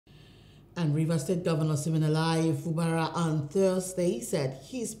And Rivers State Governor Siminalayi Fubara on Thursday said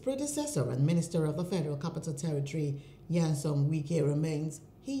his predecessor and Minister of the Federal Capital Territory, Nyesom Wike, remains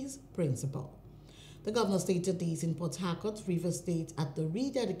his principal. The governor stated this in Port Harcourt, Rivers State, at the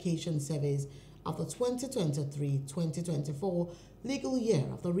rededication service of the 2023-2024 legal year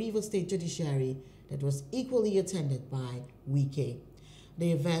of the Rivers State Judiciary that was equally attended by Wike.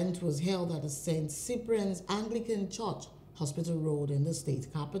 The event was held at the St. Cyprian's Anglican Church, Hospital Road in the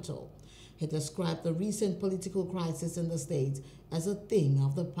state capital. He described the recent political crisis in the state as a thing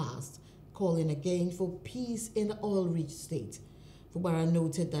of the past, calling again for peace in the oil-rich state. Fubara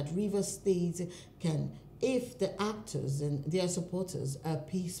noted that Rivers State can if the actors and their supporters are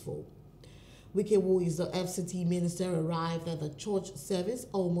peaceful. Wike, who is the FCT minister, arrived at the church service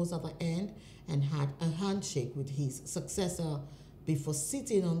almost at the end and had a handshake with his successor before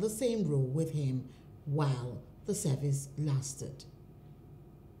sitting on the same row with him while the service lasted.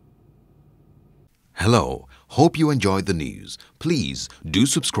 Hello, hope you enjoyed the news. Please do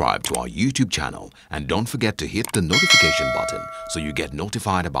subscribe to our YouTube channel and don't forget to hit the notification button so you get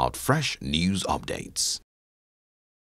notified about fresh news updates.